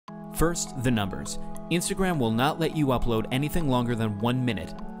First, the numbers. Instagram will not let you upload anything longer than 1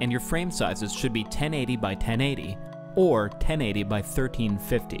 minute, and your frame sizes should be 1080 by 1080 or 1080 by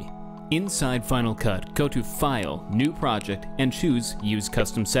 1350. Inside Final Cut, go to File, New Project, and choose Use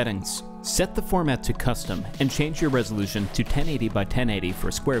Custom Settings. Set the format to Custom and change your resolution to 1080 by 1080 for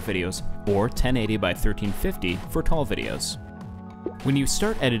square videos or 1080 by 1350 for tall videos. When you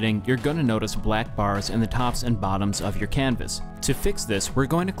start editing, you're going to notice black bars in the tops and bottoms of your canvas. To fix this, we're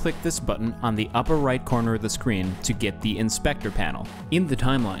going to click this button on the upper right corner of the screen to get the Inspector panel. In the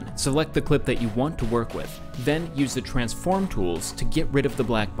timeline, select the clip that you want to work with. Then use the Transform tools to get rid of the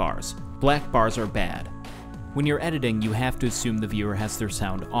black bars. Black bars are bad. When you're editing, you have to assume the viewer has their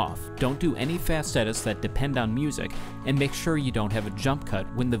sound off. Don't do any fast edits that depend on music, and make sure you don't have a jump cut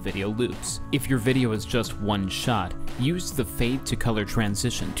when the video loops. If your video is just one shot, use the fade to color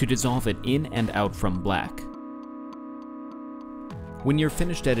transition to dissolve it in and out from black. When you're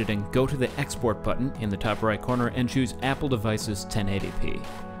finished editing, go to the Export button in the top right corner and choose Apple Devices 1080p.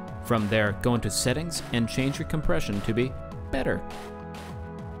 From there, go into Settings and change your compression to be better.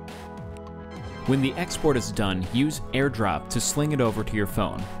 When the export is done, use AirDrop to sling it over to your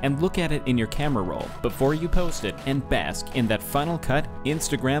phone and look at it in your camera roll before you post it and bask in that Final Cut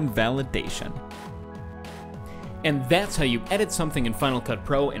Instagram validation. And that's how you edit something in Final Cut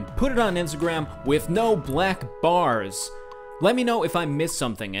Pro and put it on Instagram with no black bars. Let me know if I missed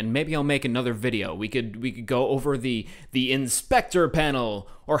something and maybe I'll make another video. We could go over the Inspector panel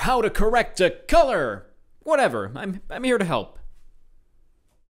or how to correct a color. Whatever, I'm here to help.